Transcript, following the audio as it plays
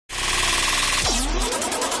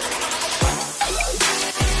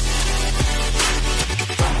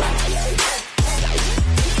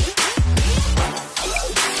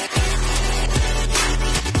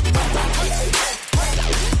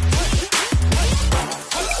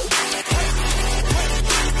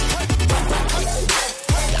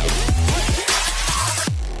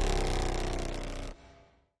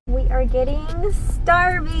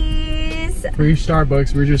Starbucks. Free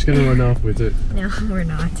Starbucks. We're just gonna run off with it. No, we're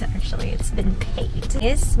not actually. It's been paid.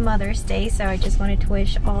 It's Mother's Day, so I just wanted to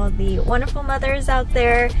wish all the wonderful mothers out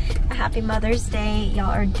there a happy Mother's Day.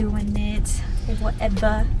 Y'all are doing it,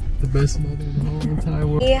 whatever. The best mother in the whole entire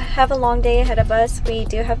world. We have a long day ahead of us. We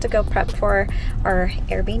do have to go prep for our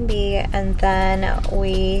Airbnb, and then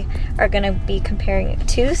we are going to be comparing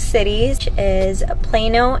two cities, which is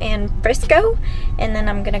Plano and Frisco, and then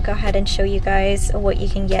I'm going to go ahead and show you guys what you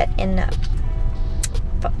can get in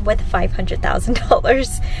with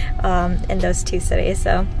 $500,000 in those two cities.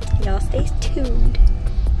 So y'all stay tuned.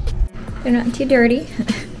 They're not too dirty.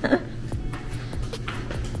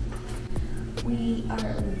 We are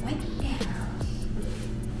right now.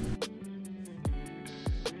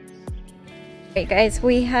 Alright guys,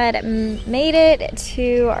 we had made it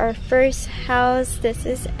to our first house. This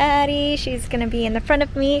is Addie. She's gonna be in the front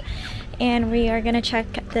of me, and we are gonna check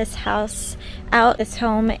this house out. This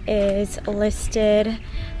home is listed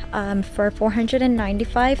for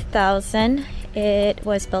 $495,000. It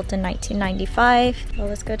was built in 1995. Well,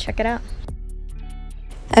 let's go check it out.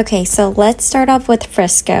 Okay, so let's start off with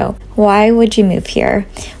Frisco. Why would you move here?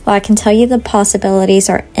 Well, I can tell you the possibilities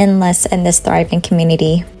are endless in this thriving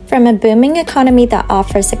community. From a booming economy that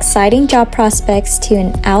offers exciting job prospects to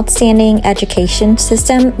an outstanding education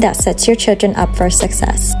system that sets your children up for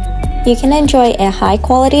success. You can enjoy a high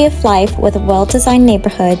quality of life with well-designed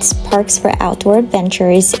neighborhoods, parks for outdoor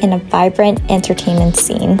adventures, and a vibrant entertainment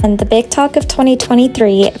scene. And the big talk of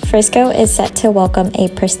 2023, Frisco is set to welcome a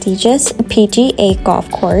prestigious PGA golf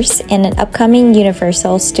course and an upcoming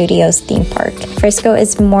Universal Studios theme park. Frisco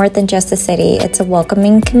is more than just a city. It's a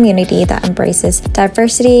welcoming community that embraces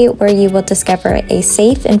diversity, where you will discover a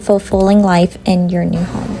safe and fulfilling life in your new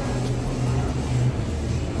home.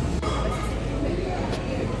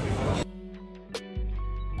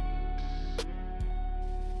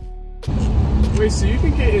 Wait, so you can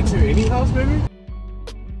get into any house, baby?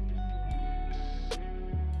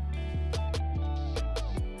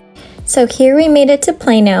 So here we made it to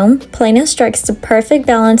Plano. Plano strikes the perfect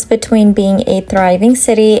balance between being a thriving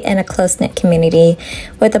city and a close-knit community.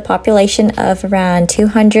 With a population of around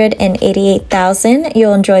 288,000,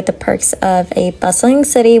 you'll enjoy the perks of a bustling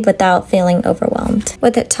city without feeling overwhelmed.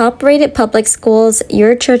 With top-rated public schools,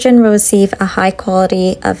 your children will receive a high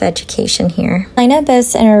quality of education here. Plano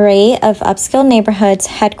boasts an array of upscale neighborhoods,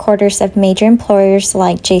 headquarters of major employers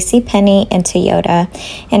like JCPenney and Toyota,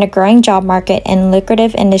 and a growing job market in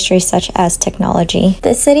lucrative industries such as technology.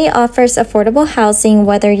 The city offers affordable housing.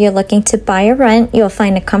 Whether you're looking to buy or rent, you'll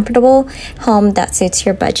find a comfortable home that suits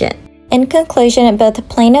your budget. In conclusion, both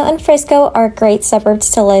Plano and Frisco are great suburbs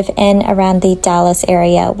to live in around the Dallas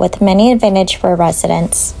area, with many advantages for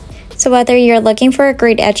residents. So whether you're looking for a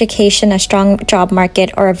great education, a strong job market,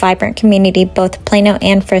 or a vibrant community, both Plano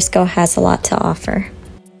and Frisco has a lot to offer.